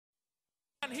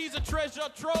He's a treasure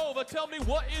trove. Tell me,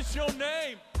 what is your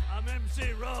name? I'm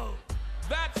MC Rove.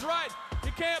 That's right.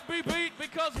 He can't be beat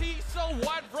because he's so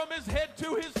white from his head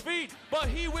to his feet. But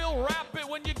he will rap it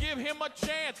when you give him a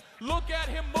chance. Look at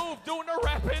him move, doing a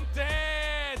rapping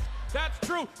dance. That's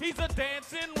true, he's a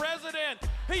dancing resident.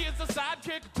 He is the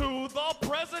sidekick to the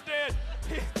president.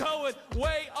 He's going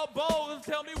way above.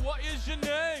 Tell me, what is your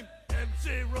name?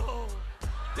 MC Rove.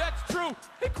 That's true,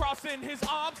 he's crossing his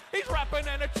arms. He's rapping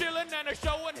and chilling and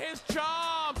showing his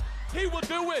charms. He will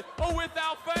do it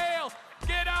without fail.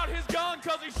 Get out his gun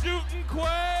cause he's shooting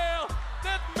quail.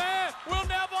 This man will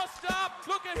never stop.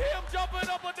 Look at him jumping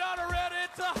up and down ready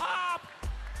to hop.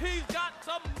 He's got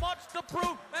so much to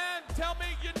prove. And tell me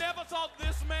you never saw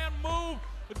this man move.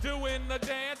 Doing the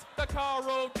dance, the Karl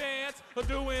Rove dance.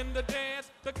 Doing the dance,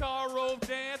 the Karl Rove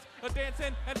dance.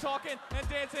 Dancing and talking and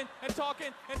dancing and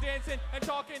talking and dancing and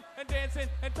talking and dancing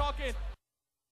and talking.